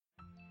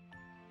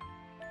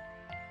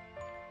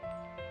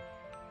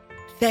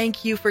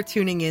Thank you for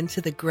tuning in to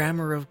The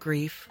Grammar of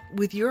Grief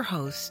with your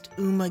host,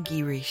 Uma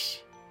Girish,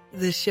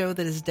 the show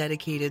that is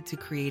dedicated to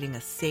creating a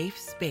safe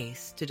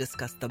space to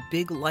discuss the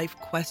big life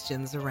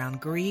questions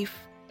around grief,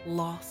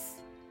 loss,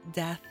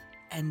 death,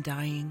 and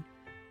dying.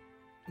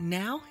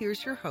 Now,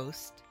 here's your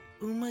host,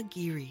 Uma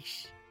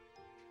Girish.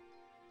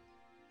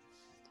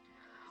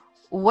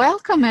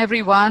 Welcome,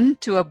 everyone,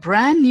 to a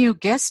brand new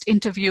guest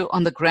interview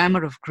on The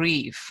Grammar of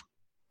Grief.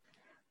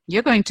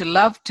 You're going to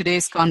love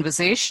today's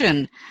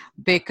conversation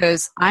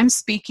because I'm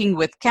speaking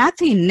with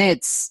Kathie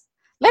Nitz.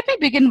 Let me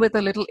begin with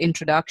a little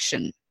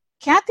introduction.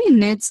 Kathie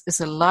Nitz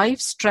is a life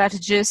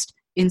strategist,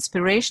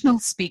 inspirational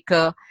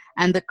speaker,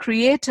 and the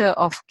creator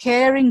of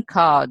Caring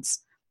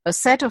Cards, a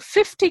set of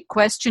 50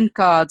 question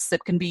cards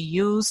that can be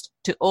used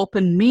to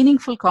open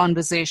meaningful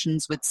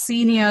conversations with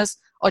seniors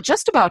or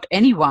just about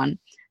anyone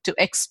to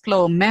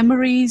explore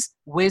memories,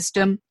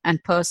 wisdom,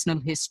 and personal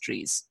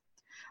histories.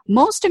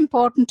 Most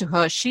important to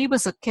her, she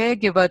was a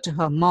caregiver to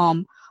her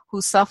mom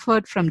who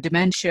suffered from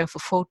dementia for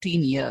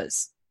 14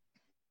 years.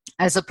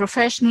 As a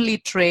professionally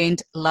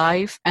trained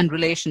life and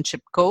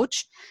relationship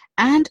coach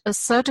and a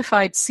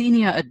certified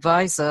senior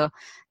advisor,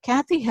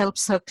 Kathie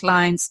helps her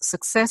clients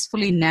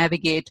successfully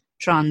navigate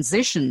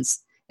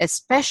transitions,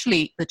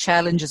 especially the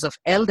challenges of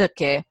elder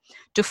care,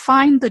 to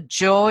find the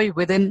joy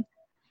within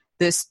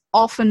this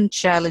often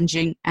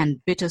challenging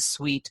and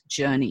bittersweet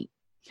journey.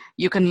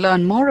 You can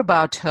learn more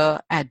about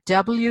her at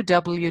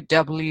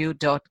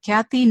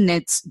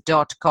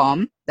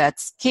www.kathienitz.com.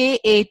 That's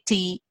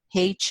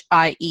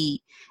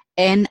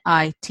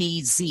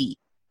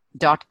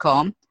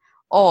KATHIENITZ.com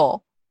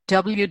or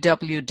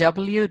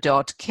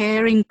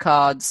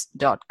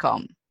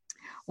www.caringcards.com.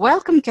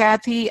 Welcome,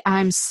 Kathie.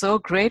 I'm so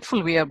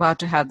grateful we are about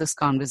to have this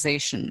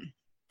conversation.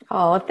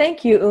 Oh,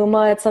 thank you,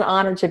 Uma. It's an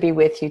honor to be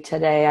with you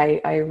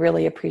today. I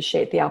really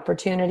appreciate the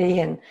opportunity,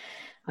 and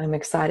I'm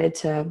excited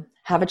to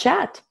have a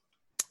chat.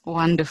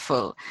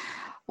 Wonderful.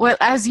 Well,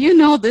 as you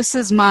know, this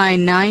is my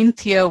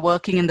 9th year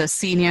working in the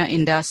senior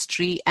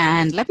industry,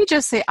 and let me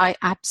just say I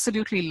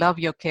absolutely love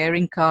your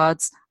caring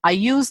cards. I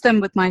use them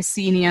with my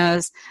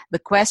seniors. The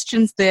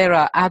questions there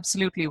are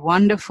absolutely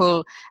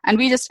wonderful, and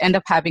we just end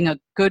up having a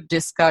good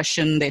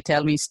discussion. They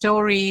tell me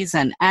stories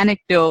and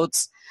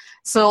anecdotes.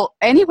 So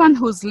anyone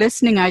who's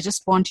listening, I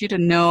just want you to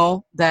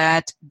know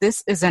that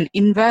this is an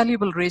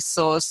invaluable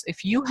resource.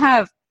 If you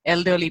have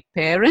elderly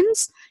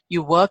parents,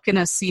 you work in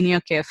a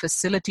senior care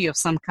facility of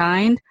some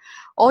kind,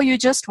 or you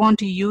just want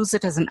to use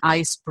it as an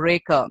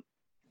icebreaker.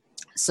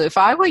 So if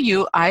I were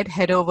you, I'd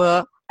head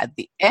over at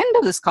the end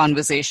of this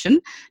conversation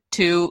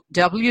to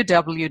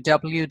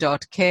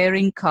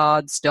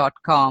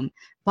www.caringcards.com.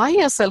 Buy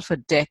yourself a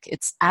deck.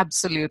 It's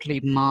absolutely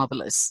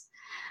marvelous.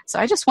 So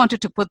I just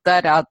wanted to put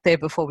that out there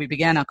before we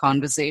began our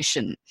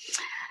conversation.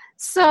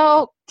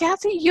 So,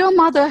 Kathie, your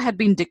mother had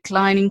been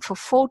declining for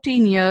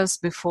 14 years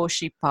before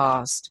she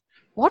passed.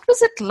 What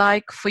was it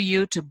like for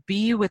you to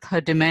be with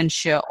her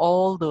dementia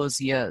all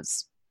those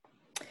years?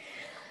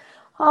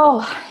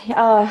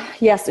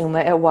 Yes,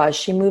 Uma, it was.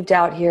 She moved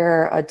out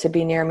here to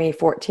be near me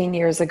 14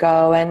 years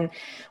ago. And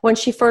when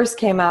she first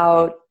came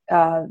out,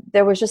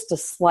 there was just a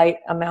slight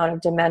amount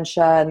of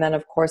dementia. And then,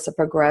 of course, it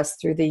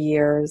progressed through the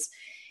years.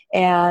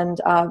 And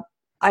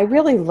I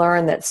really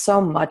learned that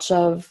so much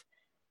of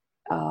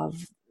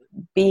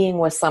being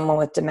with someone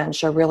with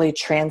dementia really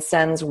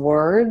transcends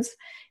words.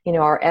 You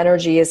know, our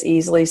energy is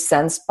easily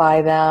sensed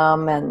by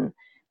them. And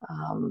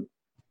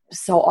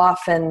so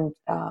often,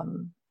 I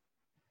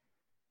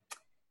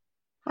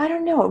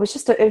don't know, it was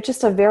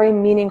just a very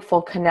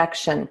meaningful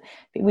connection.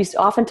 We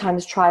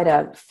oftentimes try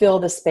to fill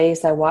the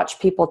space. I watch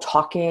people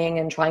talking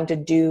and trying to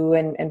do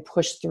and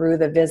push through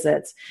the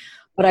visits.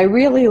 But I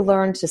really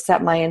learned to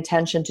set my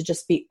intention to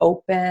just be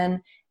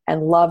open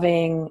and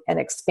loving and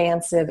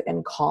expansive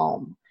and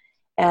calm.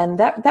 And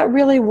that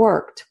really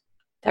worked.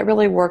 That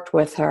really worked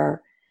with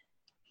her.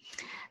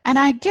 And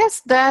I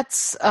guess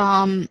that's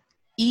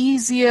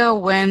easier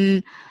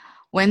when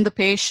the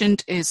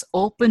patient is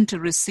open to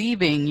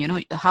receiving. You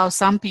know, how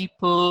some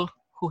people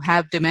who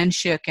have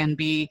dementia can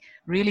be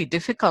really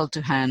difficult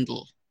to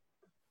handle.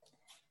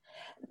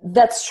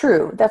 That's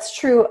true. That's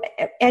true.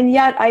 And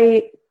yet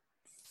I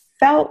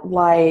felt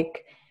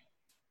like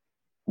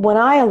when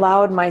I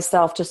allowed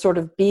myself to sort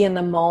of be in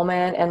the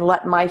moment and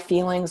let my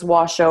feelings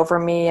wash over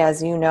me,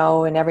 as you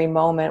know, in every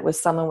moment with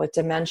someone with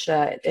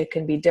dementia, it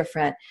can be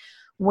different.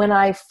 When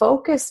I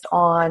focused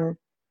on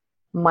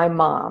my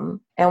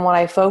mom and when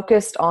I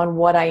focused on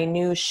what I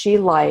knew she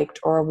liked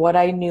or what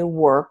I knew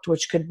worked,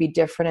 which could be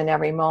different in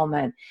every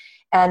moment,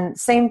 and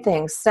same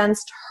thing,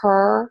 sensed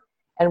her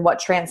and what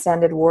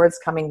transcended words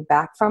coming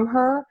back from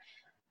her,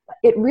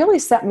 it really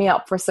set me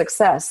up for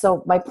success.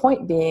 So my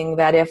point being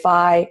that if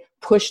I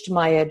pushed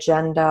my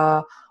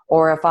agenda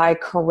or if I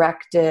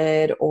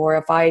corrected or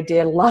if I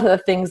did a lot of the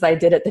things I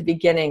did at the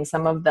beginning,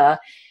 some of the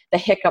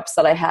hiccups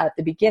that I had at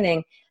the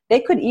beginning,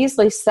 they could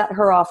easily set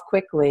her off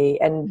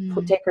quickly and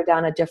take her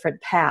down a different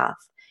path.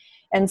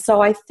 And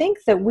so I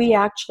think that we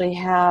actually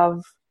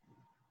have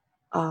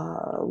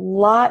a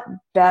lot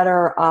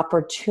better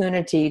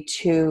opportunity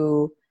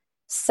to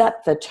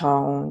set the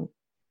tone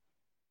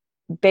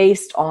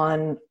based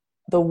on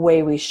the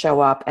way we show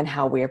up and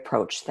how we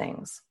approach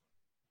things.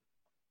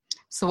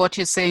 So what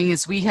you're saying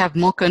is we have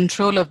more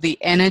control of the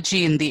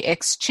energy in the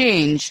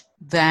exchange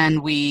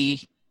than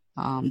we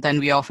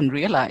often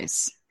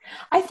realize.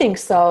 I think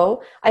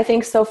so.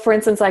 For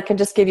instance, I can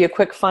just give you a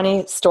quick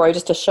funny story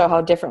just to show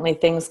how differently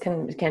things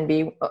can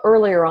be.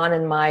 Earlier on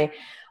in my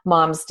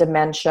mom's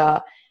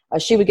dementia,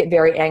 she would get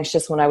very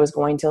anxious when I was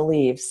going to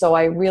leave. So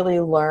I really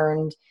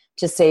learned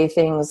to say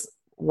things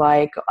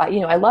like,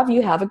 I love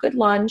you, have a good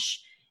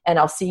lunch, and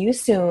I'll see you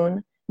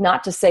soon,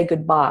 not to say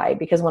goodbye,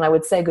 because when I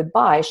would say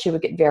goodbye, she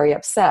would get very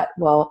upset.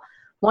 Well,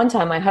 one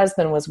time my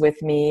husband was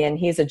with me, and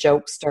he's a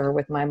jokester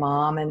with my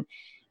mom, and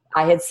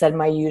I had said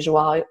my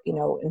usual,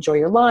 enjoy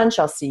your lunch,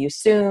 I'll see you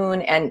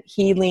soon. And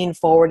he leaned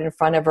forward in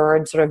front of her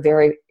and sort of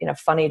very, in a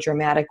funny,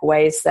 dramatic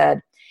way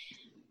said,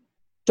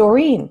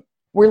 Doreen,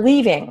 we're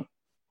leaving.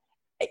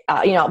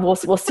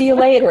 We'll see you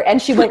later. And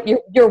she went,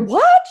 you're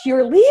what?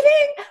 You're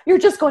leaving? You're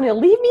just going to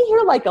leave me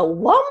here like a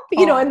lump?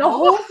 And the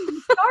whole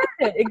thing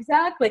started.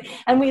 Exactly.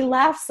 And we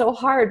laughed so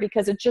hard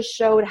because it just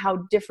showed how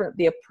different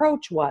the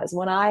approach was.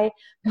 When I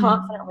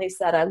confidently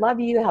said, I love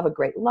you, have a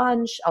great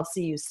lunch, I'll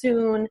see you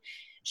soon,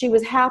 she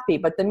was happy.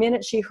 But the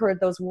minute she heard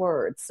those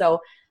words,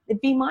 so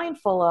be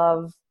mindful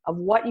of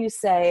what you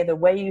say, the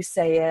way you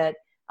say it.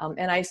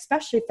 And I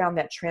especially found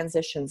that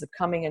transitions of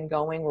coming and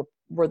going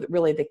were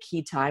really the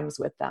key times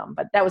with them.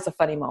 But that was a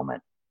funny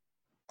moment.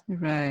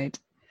 Right.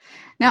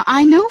 Now,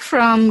 I know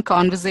from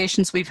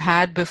conversations we've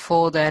had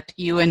before that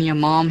you and your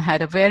mom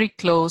had a very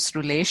close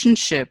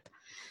relationship.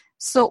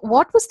 So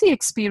what was the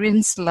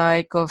experience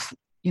like of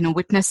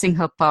witnessing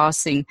her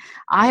passing?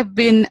 I've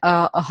been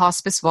a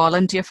hospice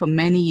volunteer for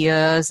many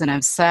years, and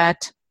I've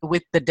sat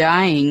with the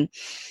dying.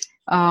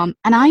 And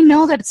I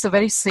know that it's a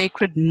very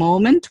sacred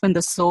moment when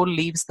the soul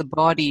leaves the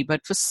body.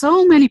 But for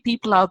so many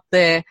people out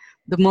there,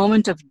 the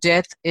moment of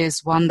death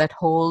is one that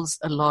holds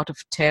a lot of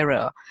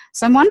terror.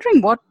 So I'm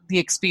wondering what the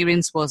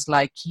experience was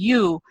like,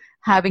 you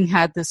having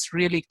had this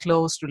really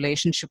close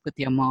relationship with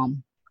your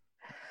mom.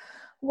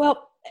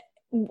 Well,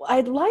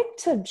 I'd like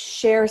to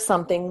share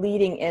something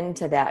leading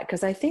into that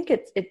because I think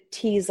it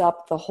tees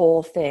up the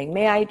whole thing.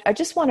 I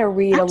just want to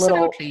read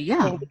Absolutely, a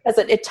little thing because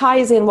it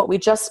ties in what we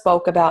just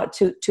spoke about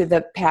to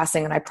the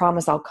passing, and I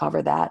promise I'll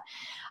cover that.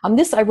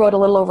 This I wrote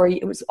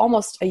it was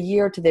almost a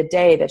year to the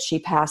day that she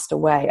passed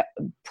away,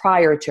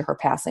 prior to her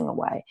passing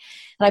away.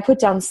 And I put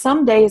down,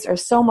 some days are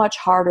so much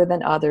harder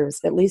than others,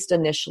 at least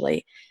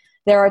initially.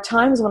 There are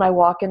times when I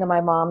walk into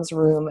my mom's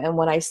room, and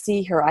when I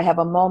see her, I have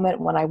a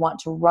moment when I want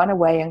to run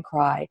away and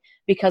cry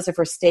because of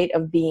her state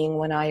of being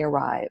when I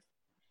arrive.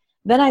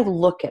 Then I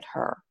look at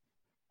her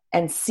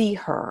and see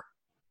her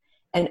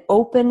and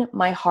open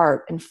my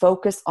heart and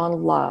focus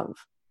on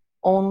love,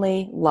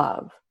 only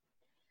love.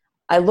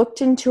 I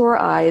looked into her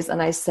eyes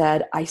and I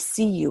said, I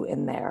see you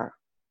in there.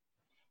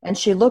 And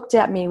she looked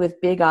at me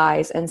with big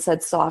eyes and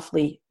said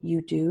softly,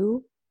 you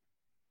do?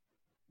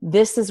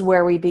 This is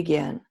where we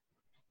begin.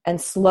 And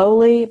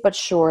slowly but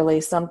surely,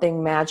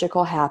 something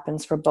magical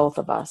happens for both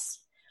of us.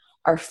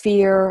 Our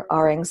fear,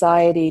 our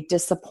anxiety,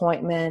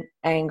 disappointment,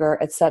 anger,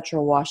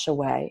 etc. wash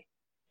away.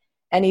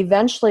 And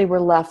eventually we're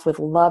left with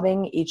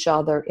loving each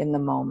other in the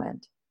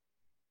moment.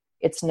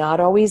 It's not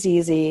always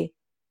easy,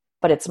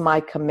 but it's my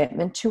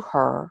commitment to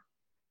her,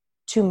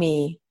 to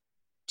me,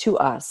 to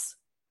us.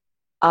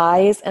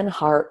 Eyes and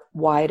heart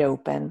wide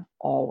open,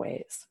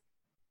 always.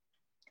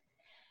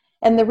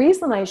 And the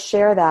reason I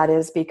share that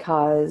is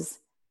because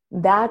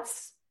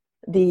that's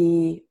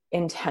the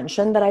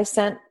intention that I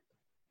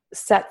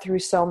set through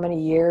so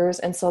many years.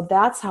 And so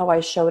that's how I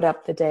showed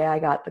up the day I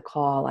got the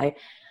call.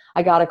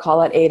 I got a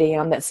call at 8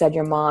 a.m. that said,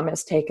 your mom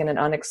has taken an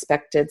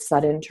unexpected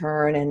sudden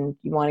turn and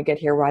you want to get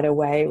here right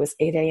away. It was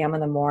 8 a.m.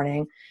 in the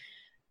morning.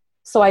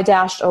 So I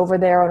dashed over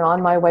there, and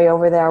on my way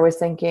over there, I was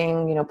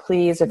thinking,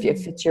 please, if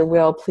it's your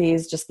will,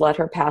 please just let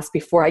her pass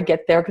before I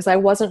get there, because I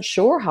wasn't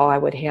sure how I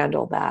would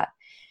handle that.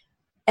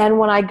 And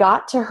when I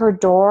got to her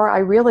door,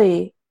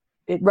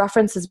 it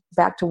references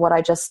back to what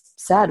I just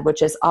said,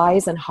 which is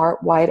eyes and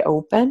heart wide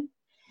open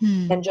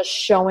and just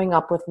showing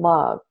up with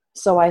love.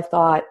 So I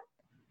thought,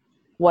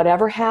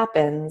 whatever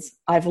happens,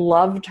 I've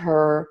loved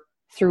her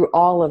through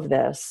all of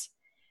this,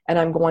 and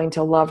I'm going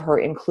to love her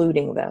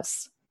including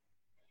this.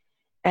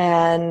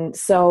 And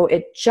so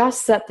it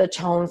just set the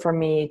tone for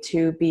me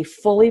to be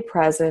fully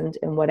present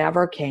in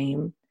whatever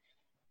came.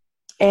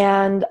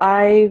 And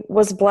I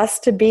was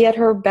blessed to be at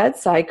her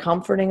bedside,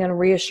 comforting and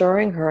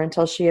reassuring her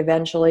until she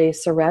eventually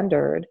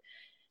surrendered.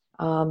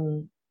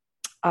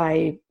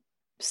 I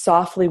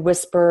softly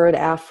whispered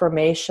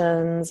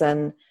affirmations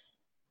and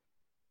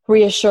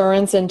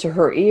reassurance into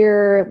her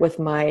ear with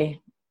my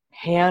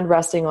hand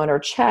resting on her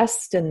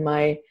chest and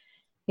my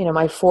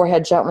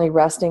forehead gently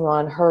resting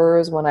on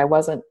hers when I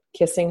wasn't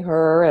kissing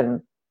her.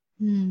 And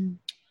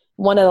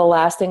one of the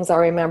last things I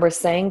remember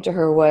saying to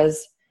her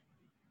was,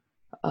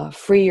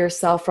 free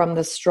yourself from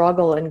the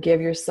struggle and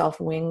give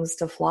yourself wings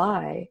to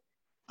fly.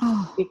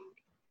 Oh,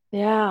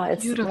 yeah,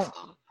 it's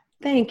beautiful.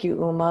 Thank you,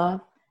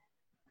 Uma.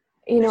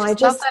 I I love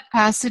just, that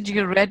passage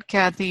you read,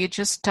 Kathie. It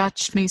just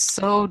touched me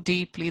so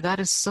deeply. That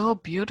is so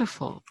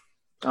beautiful.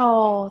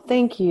 oh,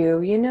 thank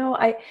you.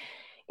 It,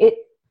 it,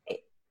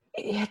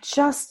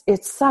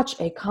 it's such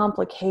a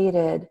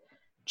complicated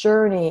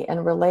journey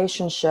and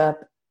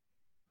relationship.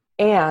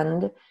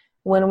 And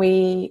when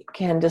we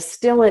can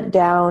distill it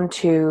down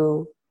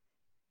to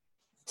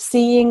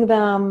seeing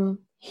them,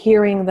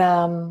 hearing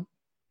them,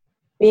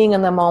 being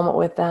in the moment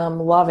with them,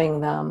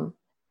 loving them,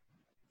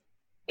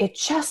 it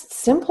just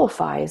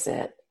simplifies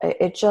it.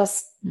 It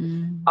just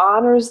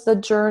honors the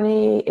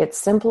journey. It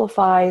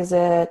simplifies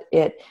it.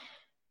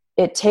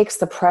 It takes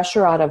the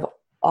pressure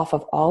off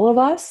of all of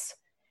us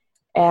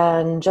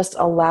and just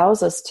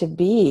allows us to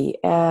be.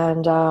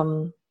 And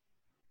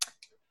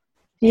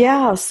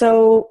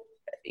so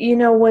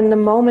when the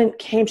moment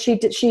came, she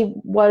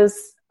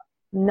was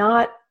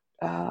not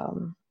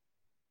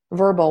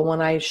verbal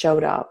when I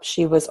showed up.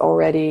 She was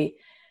already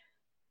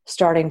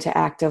starting to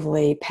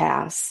actively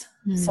pass.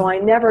 So I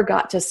never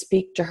got to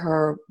speak to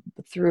her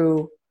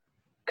through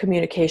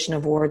communication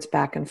of words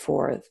back and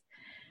forth.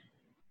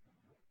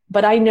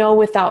 But I know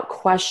without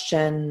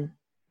question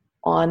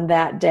on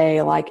that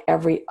day, like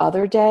every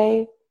other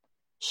day,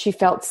 she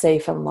felt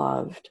safe and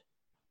loved.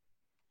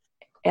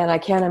 And I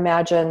can't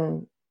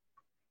imagine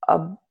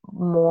a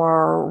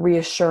more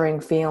reassuring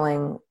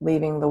feeling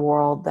leaving the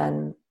world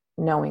than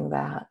knowing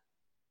that.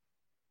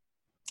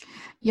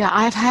 Yeah,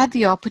 I've had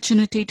the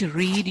opportunity to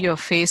read your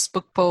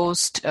Facebook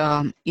post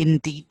in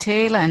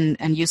detail,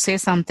 and you say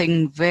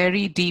something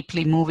very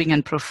deeply moving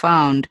and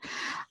profound.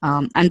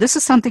 And this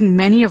is something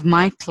many of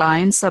my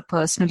clients are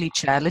personally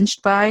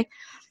challenged by.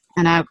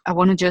 And I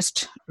want to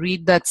just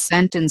read that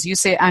sentence. You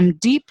say, "I'm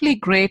deeply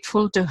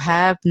grateful to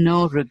have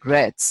no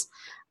regrets."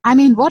 I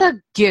mean, what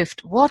a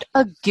gift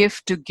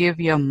to give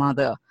your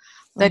mother.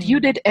 That you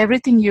did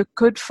everything you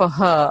could for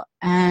her,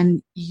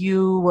 and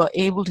you were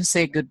able to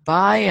say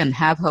goodbye and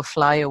have her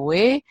fly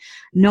away,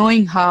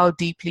 knowing how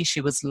deeply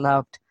she was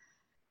loved.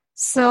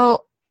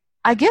 So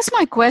I guess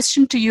my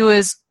question to you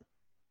is,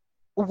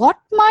 what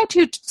might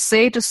you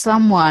say to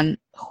someone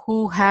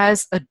who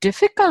has a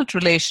difficult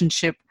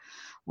relationship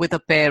with a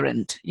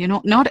parent?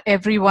 Not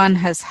everyone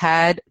has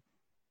had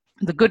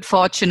the good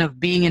fortune of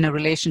being in a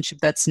relationship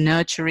that's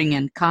nurturing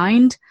and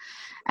kind.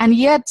 And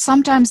yet,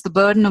 sometimes the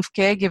burden of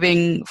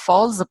caregiving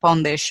falls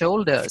upon their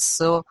shoulders.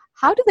 So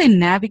how do they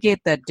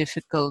navigate that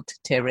difficult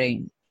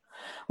terrain?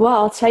 Well,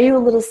 I'll tell you a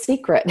little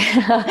secret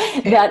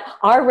that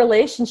our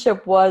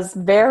relationship was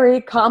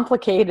very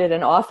complicated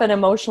and often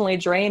emotionally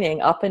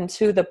draining up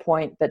until the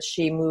point that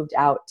she moved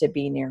out to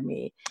be near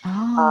me.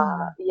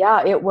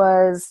 It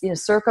was,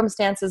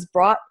 circumstances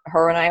brought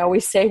her. And I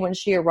always say when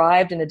she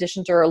arrived, in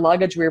addition to her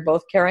luggage, we were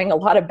both carrying a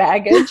lot of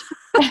baggage.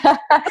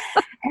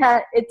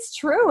 And it's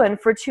true.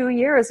 And for 2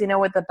 years,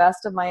 with the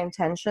best of my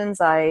intentions,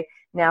 I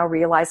now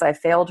realize I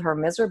failed her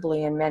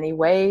miserably in many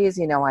ways.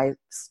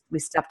 We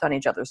stepped on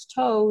each other's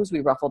toes, we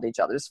ruffled each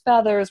other's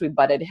feathers, we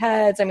butted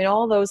heads. I mean,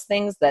 all those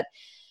things that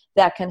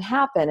can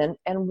happen.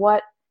 And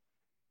what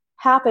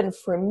happened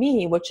for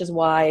me, which is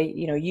why,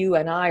 you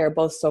and I are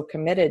both so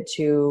committed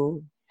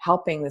to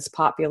helping this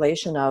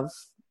population of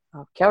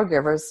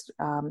caregivers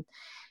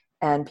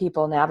and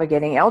people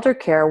navigating elder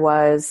care,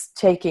 was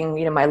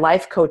taking, my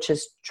life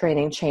coach's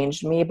training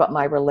changed me, but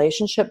my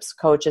relationships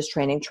coach's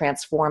training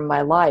transformed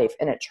my life,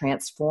 and it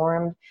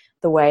transformed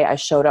the way I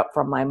showed up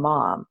for my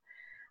mom.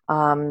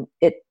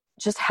 It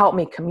just helped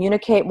me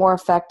communicate more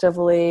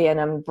effectively and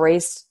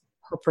embrace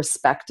her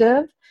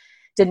perspective.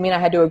 Didn't mean I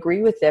had to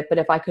agree with it, but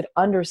if I could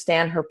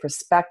understand her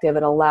perspective,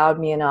 it allowed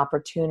me an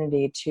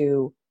opportunity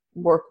to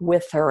work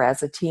with her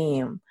as a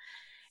team.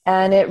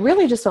 And it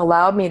really just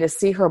allowed me to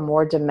see her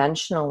more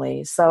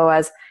dimensionally. So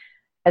as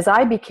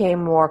I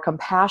became more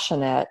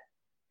compassionate,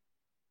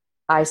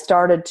 I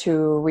started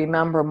to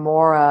remember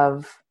more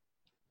of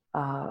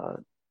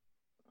the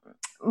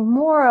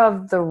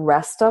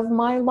rest of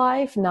my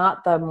life,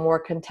 not the more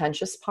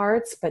contentious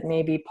parts, but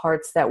maybe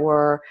parts that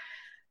were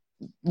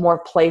more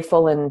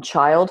playful in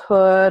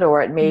childhood,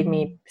 or it made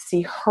me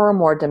see her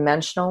more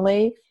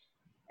dimensionally.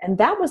 And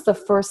that was the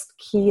first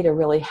key to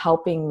really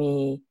helping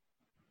me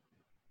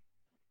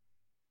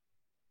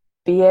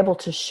be able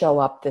to show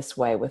up this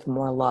way with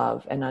more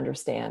love and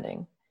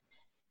understanding.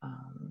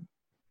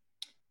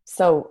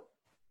 So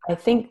I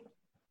think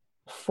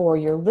for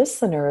your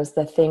listeners,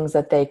 the things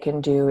that they can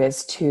do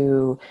is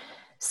to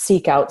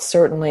seek out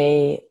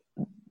certainly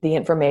the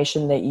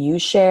information that you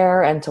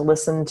share and to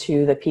listen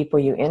to the people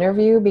you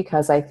interview,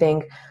 because I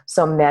think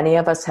so many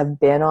of us have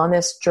been on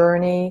this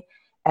journey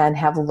and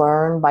have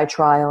learned by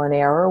trial and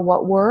error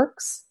what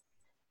works.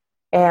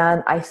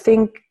 And I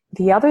think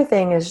the other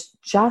thing is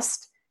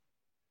just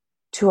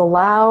to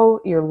allow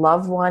your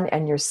loved one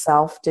and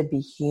yourself to be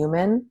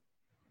human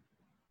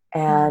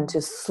and to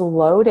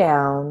slow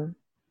down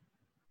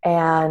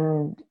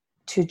and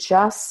to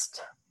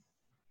just,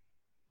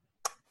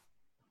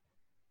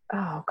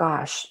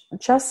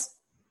 just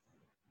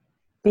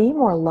be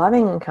more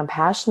loving and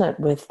compassionate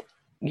with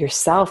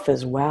yourself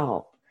as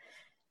well.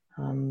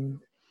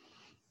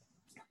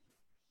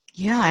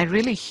 Yeah, I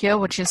really hear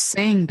what you're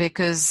saying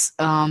because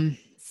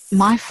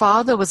my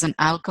father was an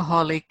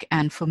alcoholic,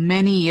 and for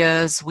many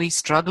years we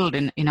struggled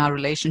in our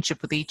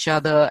relationship with each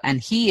other,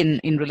 and he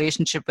in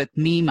relationship with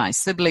me, my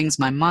siblings,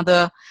 my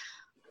mother.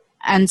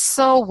 And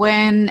so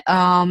when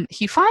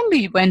he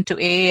finally went to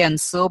AA and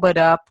sobered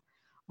up,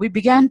 we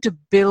began to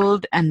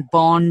build and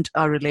bond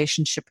our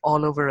relationship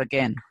all over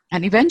again.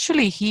 And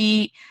eventually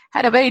he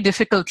had a very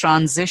difficult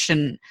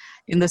transition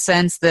in the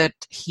sense that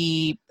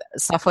he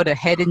suffered a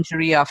head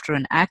injury after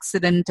an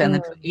accident. And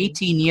then for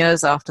 18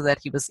 years after that,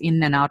 he was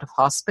in and out of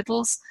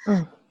hospitals.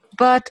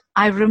 But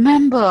I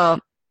remember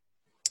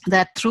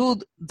that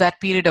through that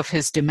period of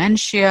his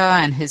dementia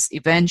and his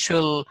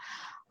eventual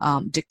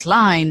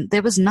decline,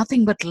 there was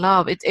nothing but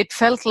love. It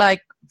felt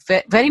like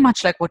very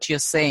much like what you're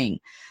saying.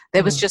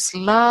 There was just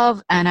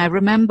love. And I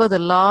remember the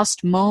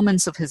last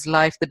moments of his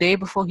life, the day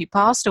before he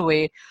passed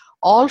away,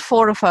 all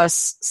four of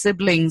us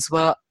siblings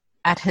were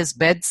at his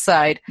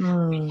bedside.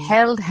 We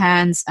held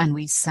hands and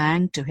we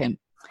sang to him.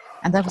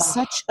 And that was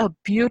such a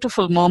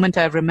beautiful moment.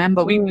 I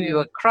remember we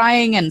were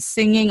crying and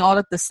singing all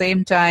at the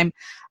same time.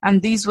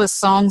 And these were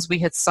songs we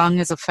had sung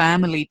as a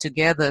family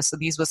together. So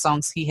these were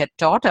songs he had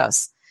taught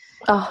us.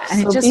 Oh,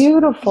 and so it just,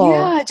 beautiful.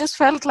 Yeah, it just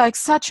felt like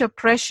such a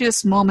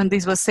precious moment.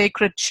 These were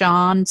sacred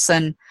chants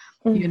and,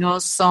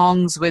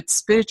 songs with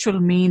spiritual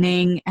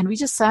meaning. And we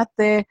just sat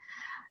there,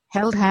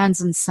 held hands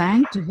and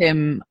sang to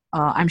him.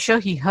 I'm sure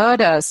he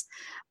heard us.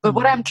 But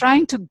what I'm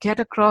trying to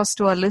get across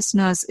to our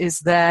listeners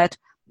is that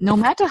no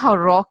matter how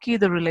rocky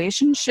the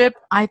relationship,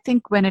 I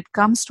think when it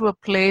comes to a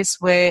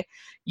place where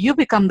you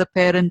become the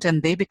parent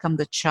and they become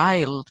the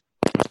child,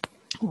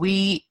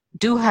 we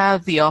do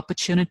have the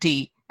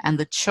opportunity and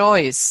the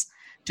choice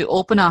to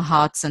open our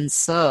hearts and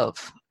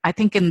serve. I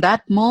think in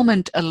that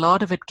moment, a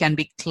lot of it can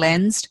be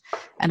cleansed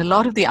and a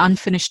lot of the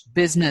unfinished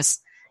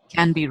business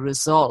can be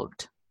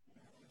resolved.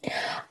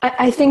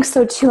 I think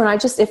so too.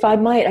 And if I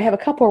might, I have a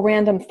couple of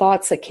random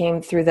thoughts that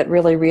came through that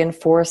really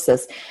reinforce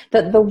this.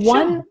 The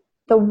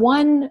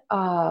one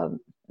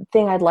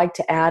thing I'd like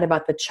to add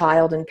about the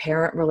child and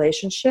parent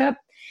relationship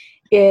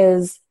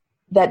is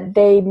that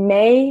they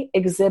may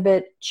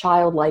exhibit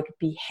childlike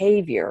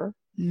behavior,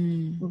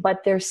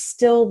 but they're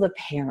still the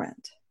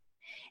parent.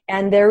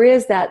 And there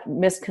is that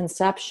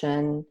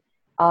misconception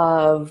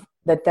of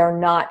that they're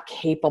not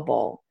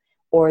capable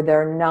or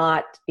they're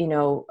not,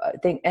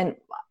 and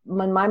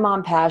when my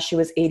mom passed, she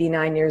was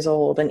 89 years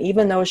old. And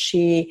even though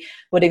she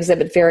would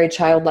exhibit very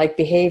childlike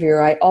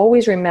behavior, I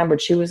always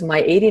remembered she was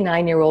my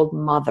 89-year-old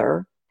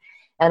mother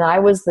and I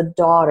was the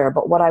daughter.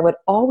 But what I would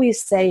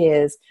always say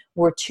is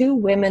we're two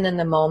women in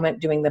the moment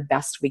doing the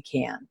best we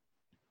can.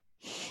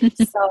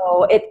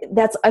 So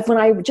that's when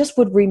I just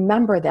would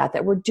remember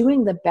that we're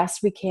doing the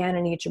best we can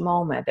in each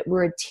moment, that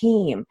we're a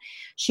team.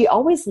 She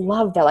always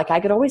loved that. Like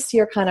I could always see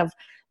her kind of,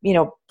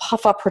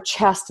 puff up her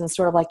chest and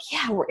sort of like,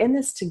 yeah, we're in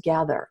this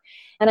together.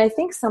 And I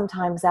think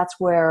sometimes that's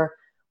where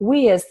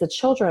we as the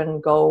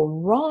children go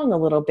wrong a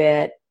little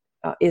bit,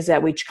 is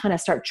that we kind of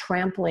start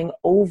trampling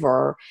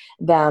over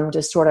them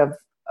to sort of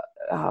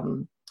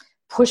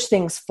push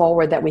things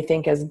forward that we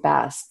think is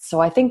best.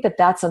 So I think that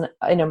that's an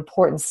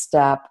important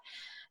step.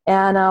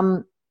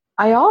 And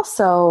I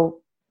also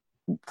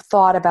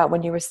thought about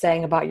when you were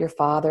saying about your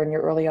father and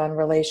your early on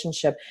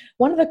relationship,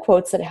 one of the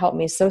quotes that helped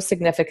me so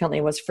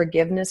significantly was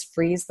forgiveness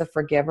frees the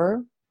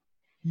forgiver.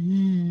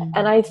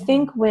 And I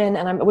think and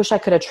I wish I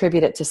could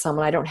attribute it to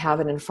someone, I don't have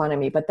it in front of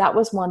me, but that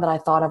was one that I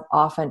thought of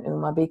often,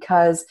 Uma,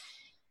 because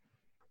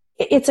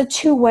it's a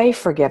two-way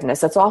forgiveness.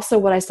 That's also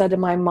what I said to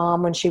my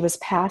mom when she was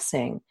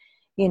passing,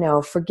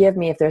 forgive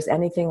me if there's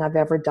anything I've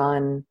ever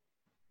done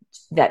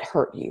that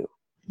hurt you.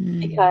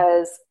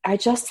 Because I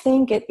just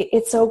think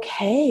it's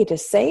okay to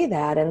say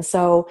that. And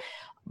so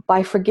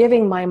by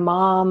forgiving my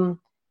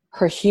mom,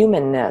 her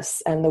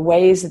humanness and the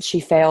ways that she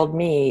failed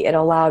me, it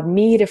allowed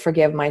me to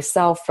forgive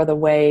myself for the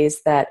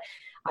ways that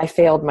I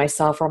failed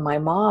myself or my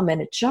mom.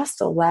 And it just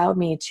allowed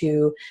me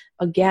to,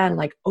 again,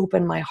 like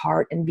open my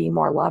heart and be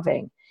more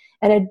loving.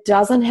 And it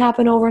doesn't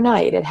happen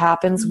overnight. It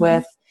happens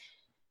with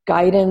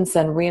guidance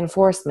and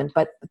reinforcement.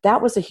 But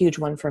that was a huge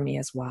one for me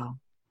as well.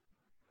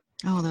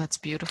 Oh, that's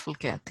beautiful,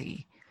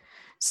 Kathie.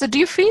 So do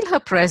you feel her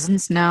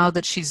presence now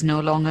that she's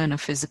no longer in a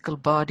physical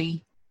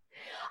body?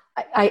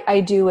 I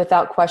do,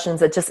 without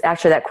questions. It just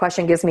actually, that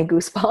question gives me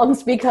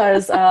goosebumps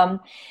because some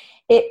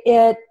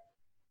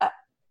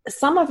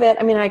of it,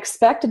 I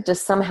expected to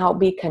somehow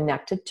be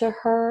connected to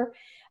her.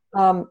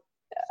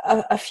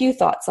 A few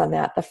thoughts on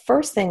that. The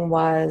first thing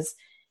was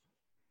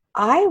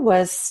I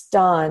was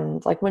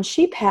stunned. Like when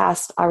she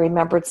passed, I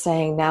remembered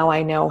saying, now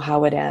I know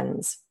how it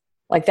ends.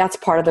 Like that's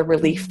part of the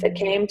relief that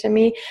came to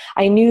me.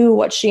 I knew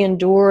what she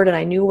endured and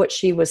I knew what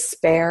she was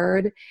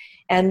spared.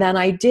 And then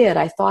I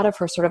thought of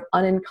her sort of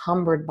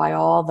unencumbered by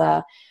all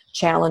the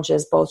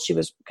challenges, both she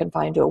was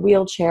confined to a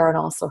wheelchair and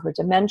also her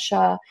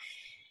dementia.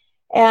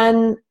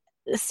 And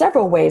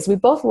several ways, we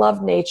both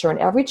loved nature, and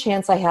every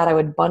chance I had, I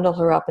would bundle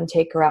her up and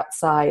take her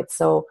outside.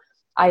 So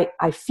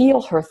I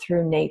feel her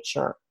through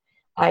nature.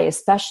 I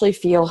especially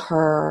feel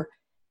her,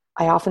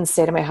 I often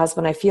say to my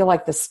husband, I feel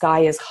like the sky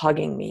is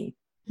hugging me.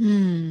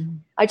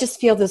 I just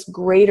feel this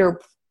greater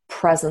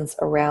presence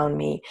around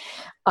me.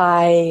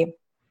 I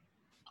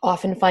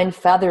often find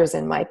feathers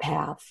in my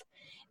path.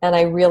 And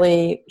I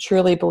really,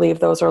 truly believe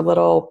those are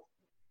little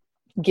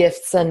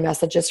gifts and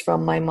messages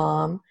from my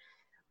mom.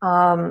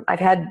 I've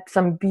had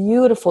some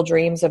beautiful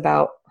dreams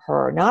about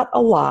her, not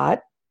a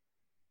lot,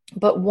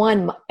 but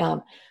one,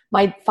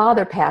 my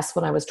father passed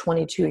when I was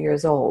 22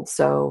 years old.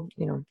 So,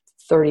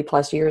 30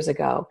 plus years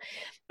ago.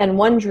 And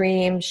one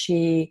dream,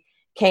 she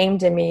came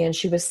to me and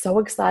she was so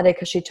excited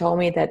because she told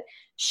me that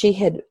she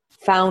had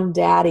found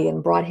Daddy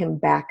and brought him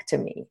back to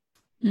me.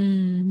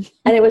 And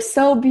it was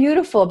so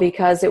beautiful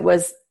because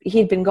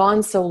he'd been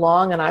gone so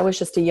long and I was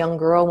just a young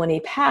girl when he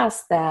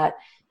passed that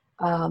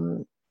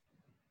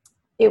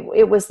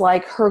it was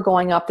like her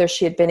going up there,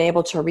 she had been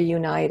able to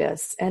reunite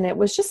us. And it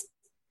was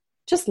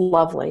just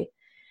lovely.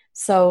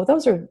 So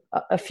those are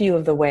a few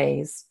of the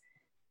ways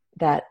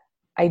that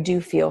I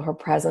do feel her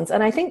presence.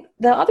 And I think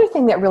the other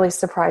thing that really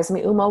surprised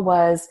me, Uma,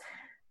 was,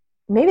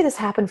 maybe this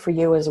happened for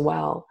you as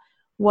well,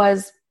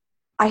 was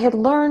I had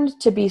learned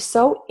to be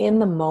so in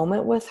the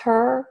moment with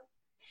her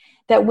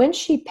that when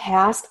she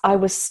passed, I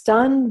was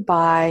stunned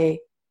by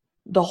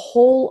the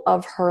whole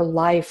of her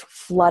life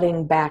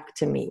flooding back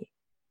to me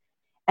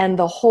and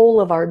the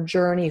whole of our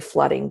journey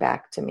flooding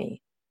back to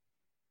me.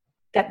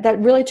 That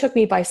really took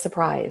me by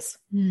surprise.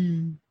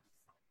 And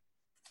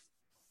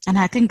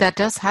I think that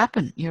does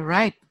happen. You're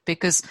right.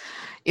 Because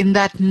in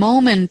that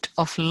moment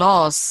of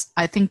loss,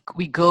 I think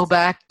we go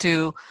back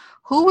to,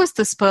 who was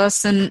this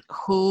person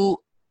who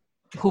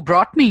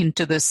brought me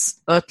into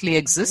this earthly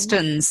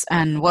existence,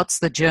 and what's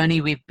the journey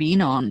we've been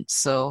on?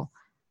 So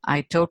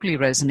I totally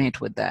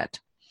resonate with that.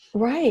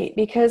 Right.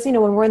 Because, when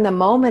we're in the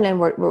moment and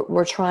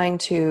we're trying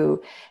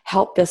to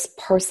help this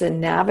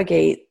person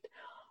navigate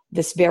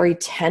this very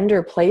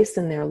tender place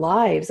in their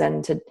lives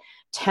and to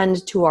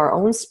tend to our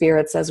own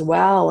spirits as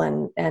well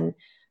and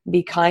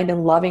be kind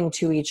and loving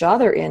to each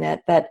other in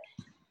it, that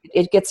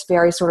it gets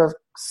very sort of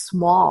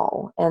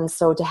small. And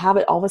so to have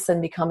it all of a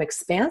sudden become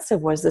expansive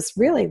was this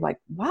really like,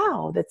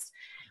 wow,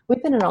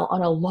 we've been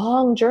on a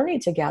long journey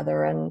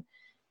together.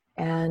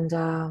 And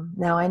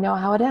now I know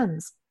how it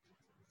ends.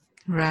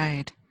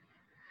 Right.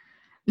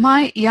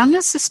 My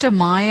younger sister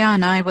Maya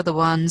and I were the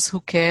ones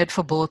who cared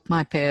for both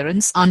my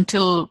parents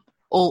until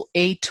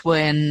 2008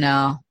 when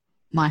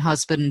my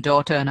husband and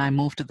daughter and I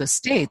moved to the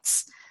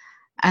States.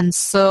 And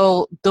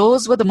so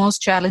those were the most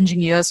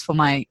challenging years for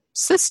my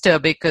sister,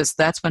 because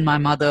that's when my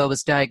mother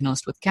was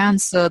diagnosed with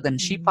cancer. Then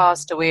she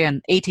passed away,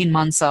 and 18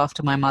 months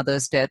after my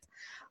mother's death,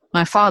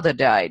 my father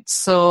died.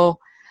 So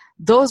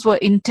those were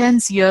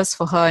intense years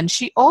for her. And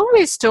she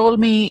always told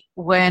me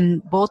when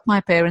both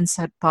my parents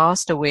had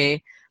passed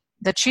away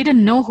that she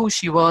didn't know who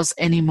she was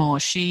anymore.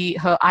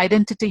 Her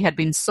identity had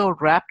been so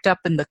wrapped up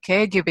in the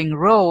caregiving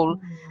role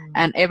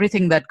and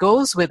everything that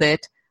goes with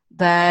it,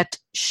 that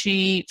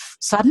she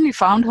suddenly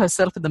found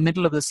herself in the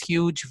middle of this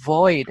huge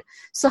void.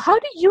 So how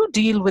do you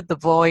deal with the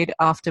void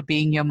after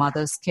being your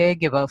mother's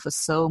caregiver for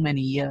so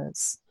many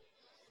years?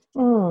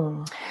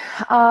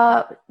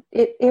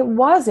 It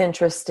was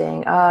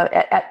interesting.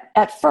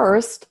 At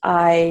first,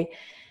 I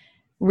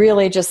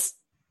really just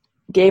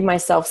gave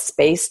myself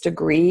space to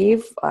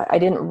grieve. I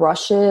didn't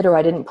rush it or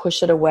I didn't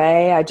push it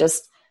away. I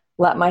just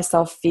let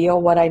myself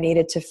feel what I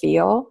needed to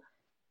feel.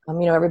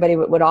 Everybody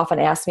would often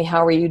ask me,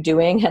 how are you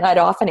doing? And I'd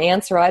often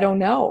answer, I don't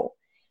know,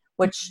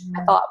 which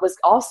I thought was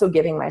also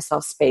giving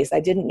myself space.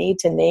 I didn't need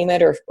to name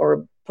it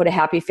or put a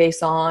happy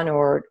face on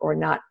or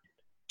not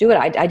do it.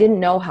 I didn't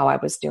know how I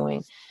was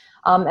doing.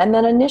 And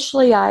then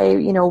initially I,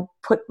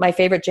 put my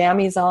favorite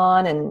jammies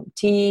on and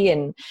tea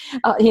and,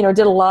 did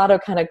a lot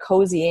of kind of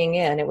cozying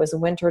in. It was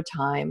winter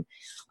time.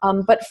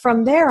 But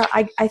from there,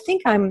 I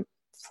think I'm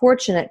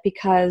fortunate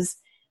because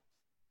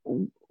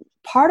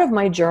part of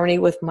my journey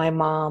with my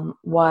mom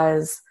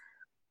was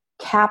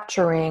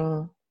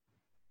capturing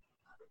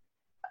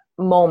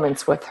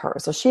moments with her.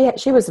 So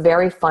she was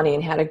very funny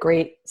and had a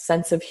great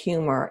sense of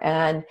humor.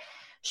 And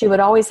she would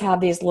always have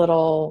these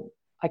little,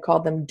 I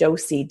called them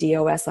Dosi,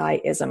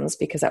 D-O-S-I isms,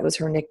 because that was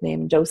her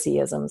nickname,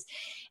 Dosi isms.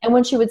 And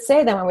when she would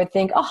say them, I would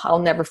think, oh, I'll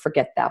never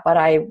forget that. But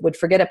I would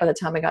forget it by the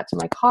time I got to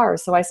my car.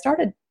 So I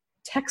started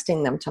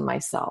texting them to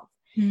myself.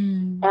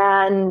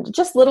 And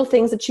just little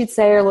things that she'd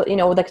say, or,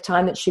 the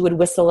time that she would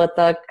whistle at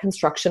the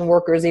construction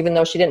workers, even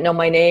though she didn't know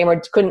my name or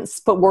couldn't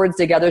put words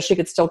together, she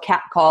could still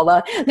catcall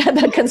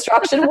the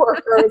construction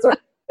workers, or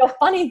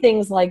funny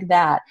things like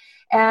that.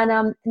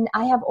 And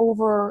I have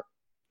over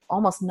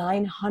almost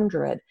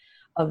 900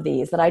 of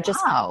these that I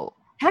just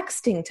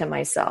texting to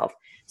myself.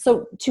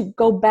 So to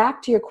go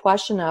back to your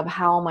question of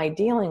how am I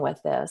dealing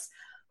with this,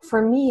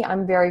 for me,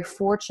 I'm very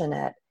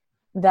fortunate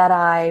that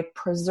I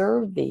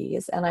preserve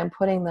these and I'm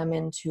putting them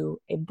into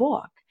a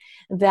book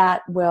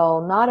that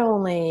will not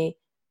only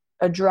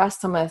address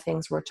some of the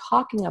things we're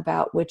talking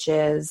about, which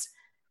is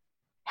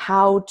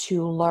how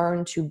to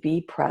learn to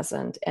be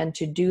present and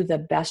to do the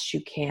best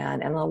you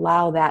can and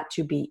allow that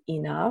to be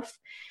enough,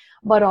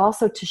 but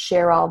also to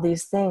share all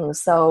these things.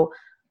 So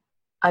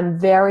I'm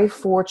very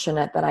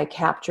fortunate that I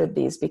captured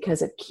these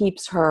because it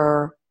keeps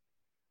her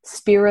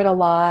spirit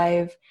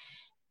alive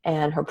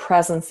and her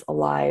presence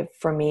alive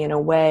for me in a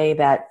way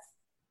that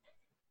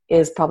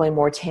is probably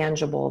more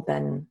tangible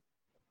than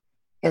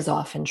is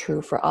often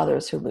true for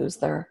others who lose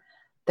their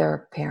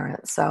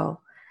parents. So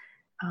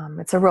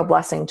it's a real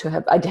blessing to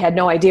have. I had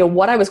no idea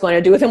what I was going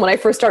to do with them when I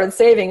first started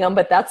saving them,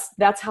 but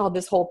that's how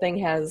this whole thing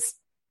has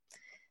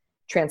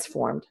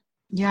transformed.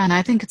 Yeah, and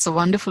I think it's a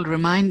wonderful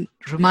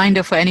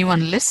reminder for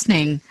anyone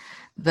listening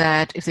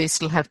that if they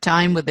still have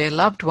time with their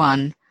loved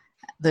one,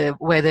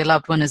 where their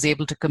loved one is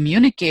able to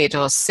communicate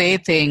or say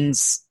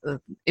things,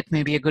 it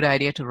may be a good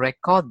idea to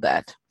record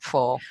that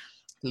for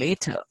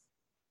later.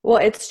 Well,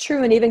 it's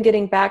true. And even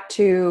getting back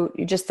to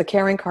just the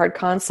caring card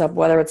concept,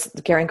 whether it's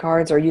the caring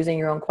cards or using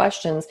your own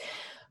questions,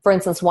 for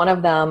instance, one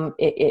of them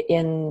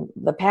in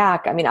the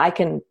pack, I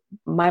mean,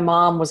 my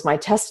mom was my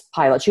test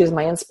pilot. She was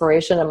my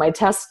inspiration and my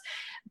test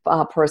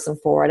person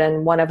for it.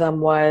 And one of them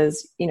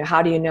was,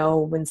 how do you know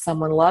when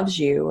someone loves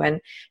you?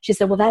 And she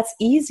said, well, that's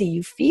easy.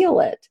 You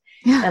feel it.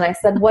 Yeah. And I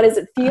said, what does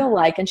it feel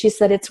like? And she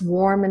said, it's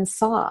warm and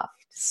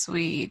soft.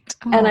 Sweet.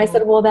 Oh. And I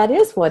said, well, that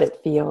is what it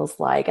feels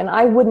like. And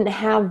I wouldn't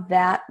have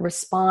that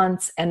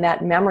response and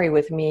that memory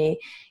with me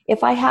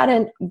if I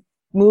hadn't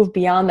moved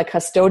beyond the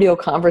custodial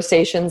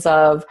conversations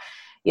of,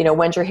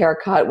 when's your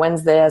haircut?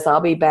 When's this? I'll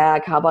be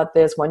back. How about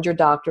this? When's your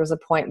doctor's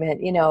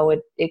appointment?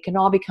 It can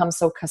all become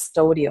so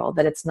custodial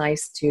that it's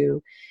nice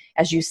to,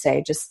 as you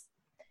say, just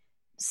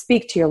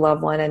speak to your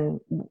loved one, and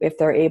if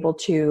they're able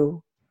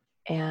to,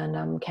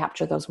 and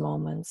capture those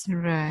moments.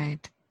 Right.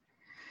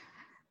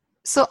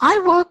 So I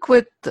work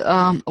with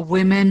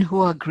women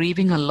who are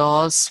grieving a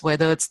loss,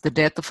 whether it's the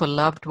death of a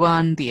loved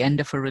one, the end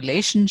of a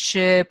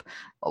relationship,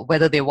 or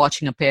whether they're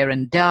watching a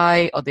parent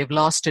die, or they've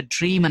lost a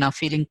dream and are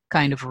feeling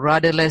kind of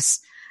rudderless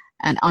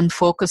and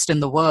unfocused in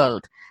the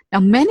world. Now,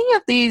 many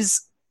of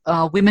these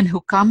women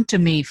who come to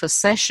me for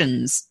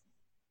sessions,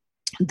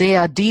 they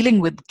are dealing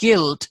with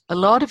guilt. A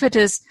lot of it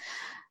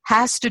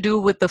has to do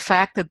with the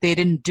fact that they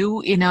didn't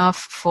do enough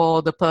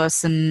for the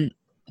person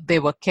they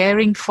were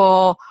caring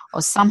for,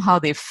 or somehow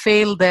they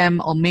failed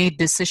them or made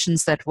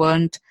decisions that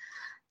weren't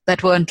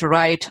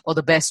right or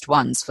the best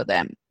ones for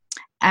them.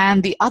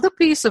 And the other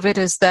piece of it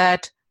is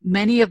that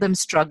many of them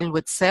struggle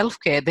with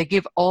self-care. They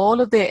give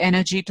all of their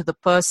energy to the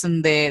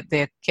person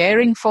they're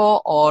caring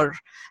for or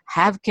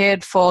have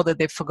cared for, that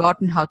they've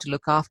forgotten how to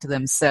look after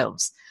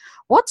themselves.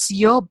 What's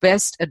your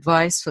best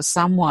advice for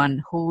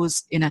someone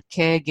who's in a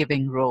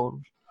caregiving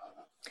role?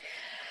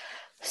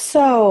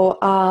 So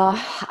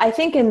I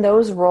think in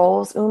those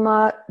roles,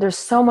 Uma, there's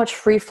so much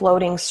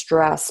free-floating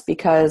stress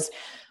because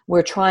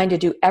we're trying to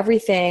do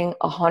everything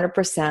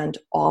 100%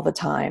 all the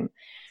time.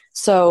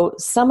 So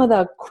some of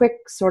the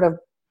quick sort of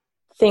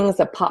things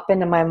that pop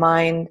into my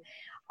mind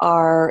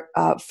are,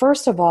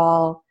 first of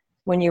all,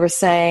 when you were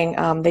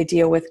saying they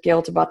deal with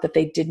guilt about that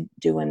they didn't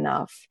do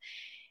enough.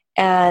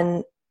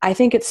 And I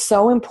think it's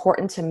so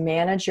important to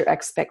manage your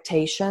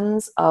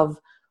expectations of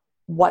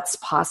what's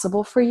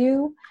possible for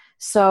you.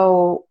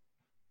 So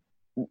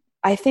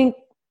I think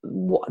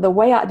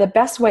the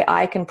best way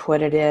I can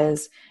put it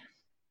is,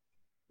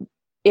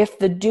 if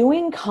the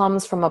doing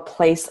comes from a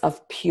place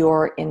of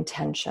pure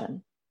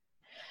intention.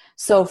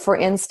 So for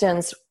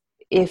instance,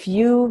 if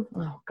you,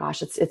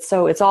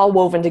 it's all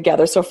woven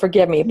together, so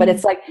forgive me, but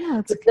it's like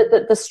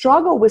the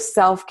struggle with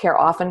self-care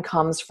often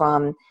comes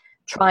from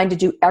trying to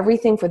do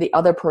everything for the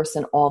other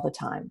person all the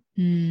time.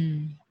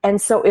 Mm.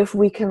 And so if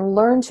we can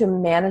learn to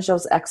manage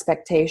those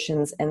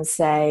expectations and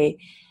say,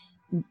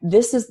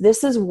 this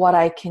is what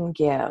I can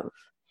give,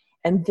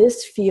 and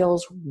this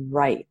feels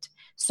right.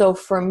 So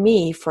for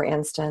me, for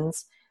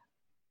instance,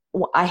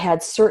 I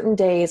had certain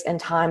days and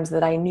times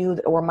that I knew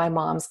that were my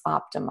mom's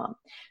optimum.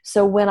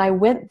 So when I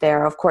went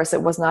there, of course,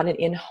 it was not an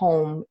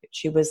in-home.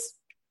 She was,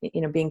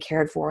 being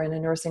cared for in a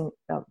nursing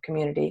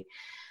community.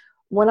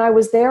 When I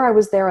was there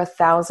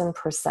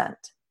 1,000%.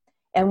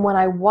 And when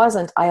I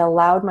wasn't, I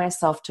allowed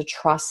myself to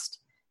trust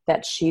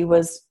that she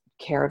was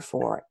cared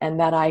for and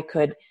that I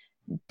could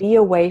be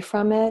away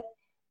from it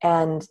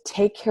and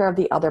take care of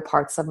the other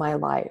parts of my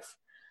life.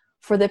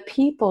 For the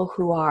people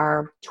who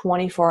are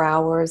 24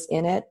 hours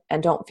in it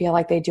and don't feel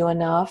like they do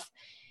enough,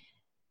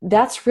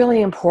 that's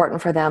really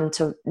important for them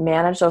to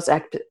manage those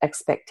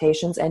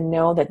expectations and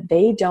know that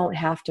they don't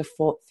have to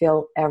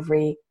fulfill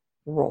every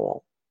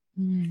role.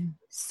 Mm.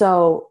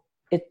 So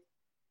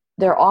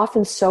they're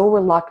often so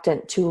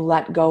reluctant to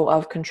let go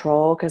of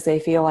control because they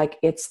feel like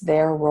it's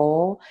their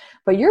role.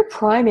 But your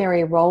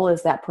primary role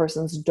is that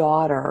person's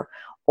daughter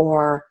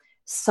or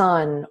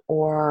son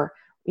or,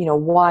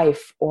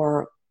 wife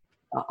or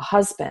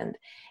husband.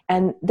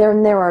 And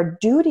then there are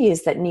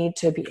duties that need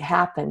to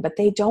happen, but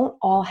they don't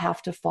all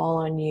have to fall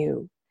on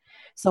you.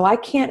 So I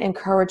can't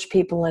encourage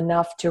people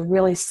enough to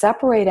really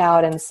separate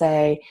out and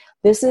say,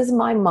 this is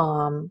my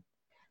mom.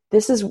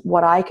 This is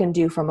what I can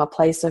do from a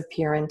place of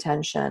pure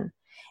intention.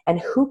 And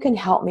who can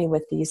help me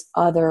with these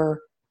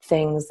other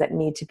things that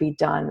need to be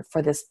done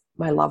for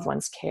my loved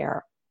one's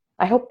care?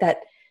 I hope that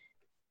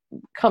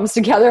comes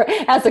together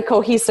as a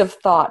cohesive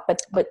thought.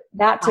 But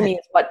that to me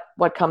is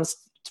what comes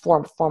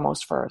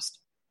foremost first.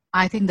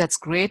 I think that's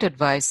great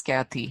advice,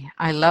 Kathie.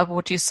 I love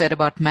what you said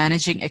about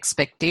managing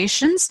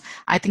expectations.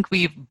 I think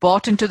we've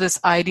bought into this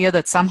idea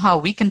that somehow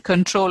we can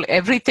control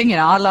everything in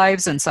our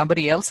lives and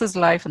somebody else's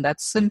life, and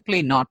that's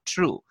simply not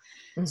true.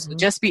 Mm-hmm. So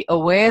just be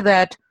aware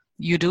that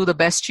you do the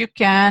best you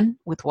can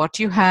with what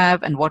you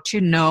have and what you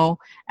know,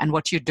 and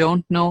what you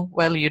don't know,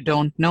 well, you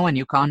don't know and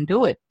you can't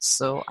do it.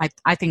 So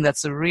I think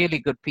that's a really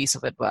good piece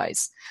of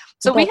advice.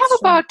 So we have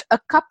about a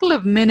couple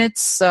of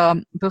minutes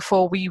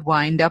before we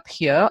wind up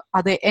here.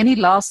 Are there any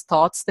last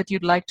thoughts that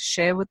you'd like to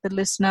share with the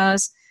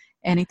listeners?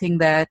 Anything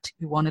that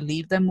you want to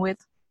leave them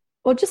with?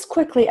 Well, just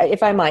quickly,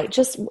 if I might,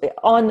 just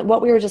on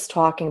what we were just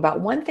talking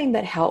about, one thing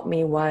that helped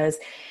me was,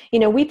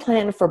 we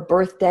plan for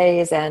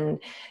birthdays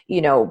and,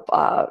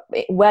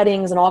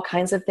 weddings and all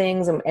kinds of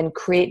things and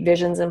create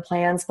visions and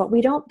plans, but we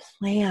don't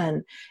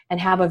plan and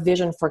have a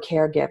vision for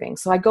caregiving.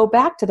 So I go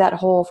back to that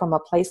whole from a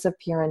place of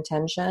pure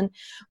intention.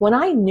 When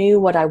I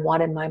knew what I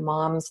wanted my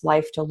mom's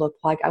life to look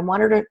like, I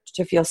wanted her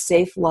to feel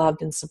safe,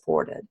 loved, and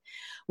supported.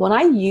 When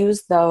I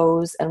used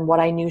those and what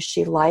I knew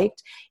she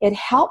liked, it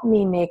helped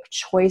me make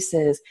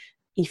choices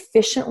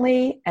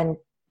efficiently and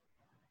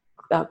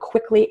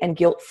quickly and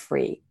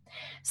guilt-free.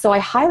 So I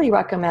highly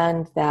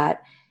recommend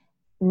that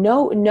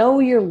know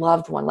your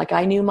loved one. Like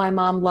I knew my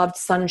mom loved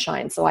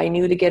sunshine, so I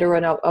knew to get her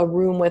in a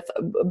room with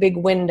a big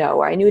window,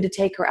 or I knew to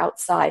take her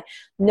outside.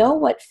 Know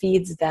what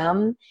feeds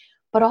them,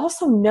 but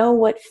also know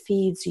what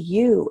feeds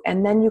you.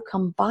 And then you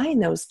combine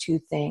those two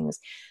things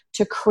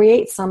to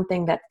create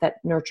something that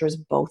nurtures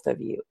both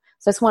of you.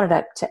 So I just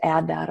wanted to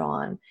add that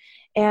on.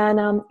 And,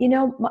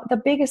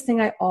 the biggest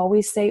thing I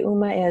always say,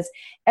 Uma, is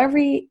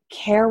every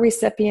care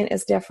recipient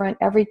is different.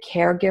 Every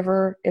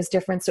caregiver is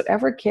different. So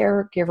every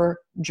caregiver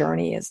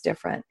journey is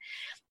different.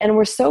 And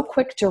we're so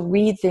quick to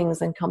read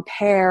things and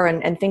compare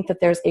and think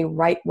that there's a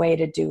right way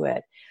to do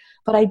it.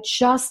 But I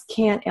just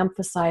can't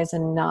emphasize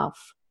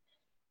enough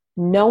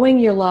knowing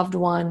your loved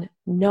one,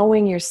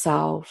 knowing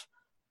yourself,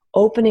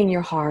 opening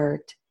your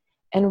heart,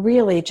 and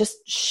really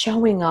just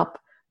showing up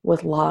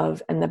with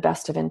love and the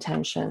best of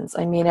intentions.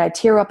 I mean, I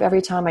tear up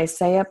every time I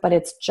say it, but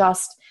it's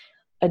just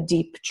a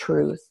deep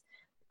truth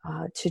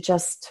to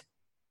just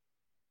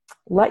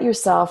let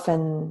yourself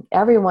and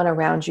everyone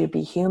around you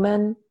be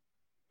human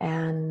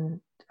and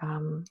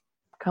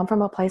come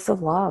from a place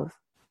of love.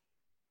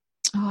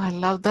 Oh, I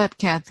love that,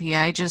 Kathie.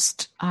 I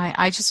just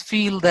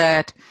feel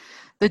that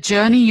the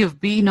journey you've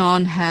been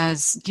on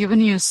has given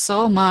you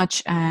so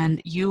much,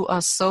 and you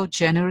are so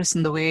generous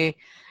in the way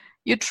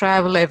you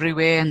travel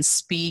everywhere and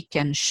speak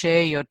and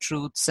share your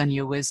truths and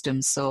your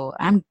wisdom. So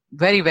I'm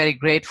very, very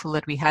grateful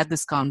that we had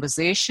this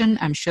conversation.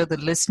 I'm sure the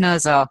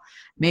listeners are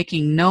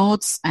making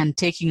notes and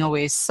taking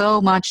away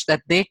so much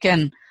that they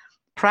can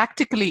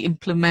practically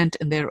implement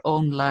in their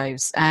own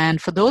lives.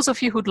 And for those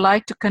of you who'd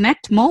like to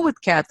connect more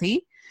with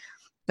Kathie,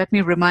 let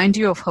me remind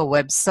you of her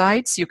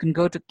websites. You can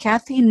go to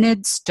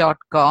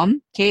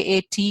kathienitz.com,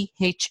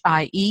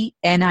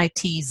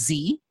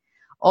 KATHIENITZ,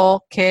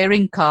 or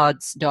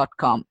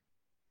caringcards.com.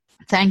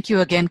 Thank you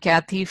again,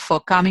 Kathie,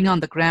 for coming on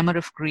the Grammar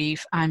of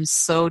Grief. I'm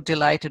so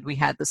delighted we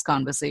had this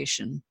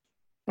conversation.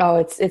 Oh,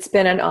 it's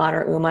been an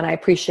honor, Uma, and I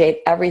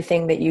appreciate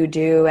everything that you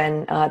do.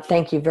 And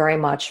thank you very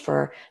much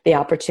for the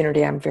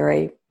opportunity. I'm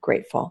very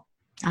grateful.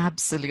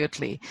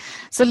 Absolutely.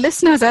 So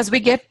listeners, as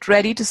we get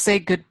ready to say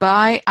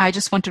goodbye, I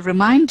just want to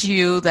remind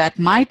you that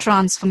my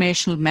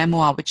transformational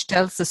memoir, which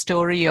tells the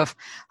story of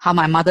how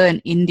my mother in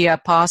India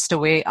passed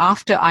away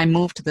after I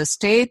moved to the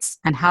States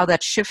and how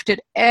that shifted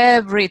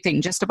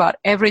everything, just about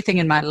everything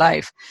in my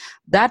life.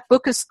 That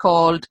book is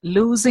called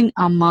Losing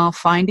Amma,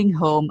 Finding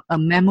Home, a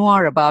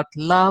memoir about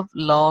love,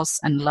 loss,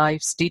 and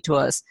life's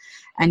detours.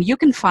 And you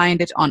can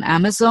find it on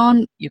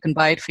Amazon. You can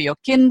buy it for your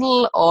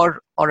Kindle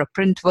or a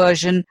print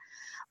version.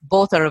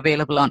 Both are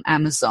available on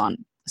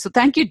Amazon. So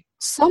thank you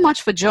so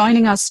much for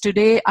joining us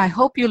today. I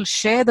hope you'll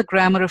share the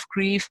Grammar of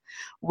Grief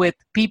with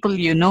people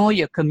you know,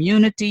 your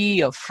community,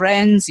 your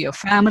friends, your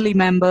family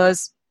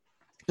members.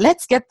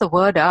 Let's get the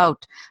word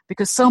out,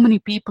 because so many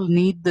people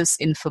need this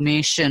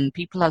information.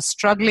 People are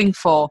struggling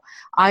for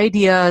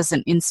ideas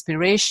and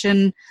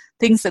inspiration,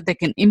 things that they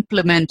can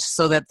implement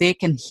so that they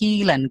can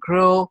heal and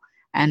grow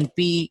and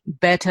be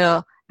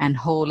better and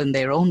whole in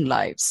their own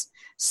lives.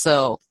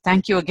 So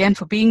thank you again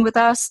for being with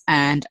us,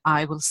 and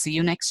I will see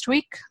you next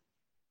week.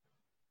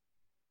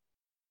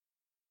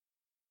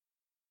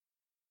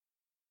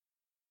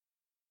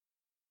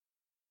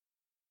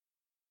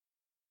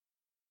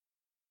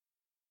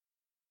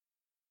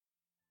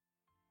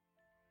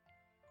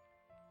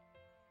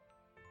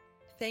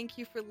 Thank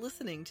you for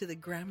listening to the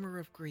Grammar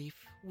of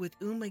Grief with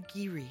Uma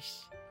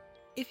Girish.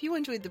 If you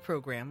enjoyed the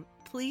program,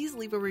 please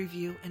leave a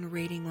review and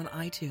rating on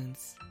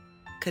iTunes.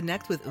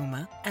 Connect with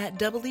Uma at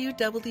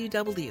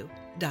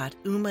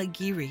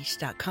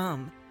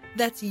www.umagirish.com.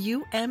 That's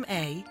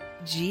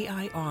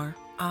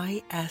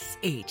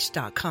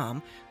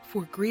UMAGIRISH.com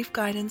for grief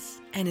guidance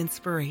and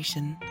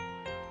inspiration.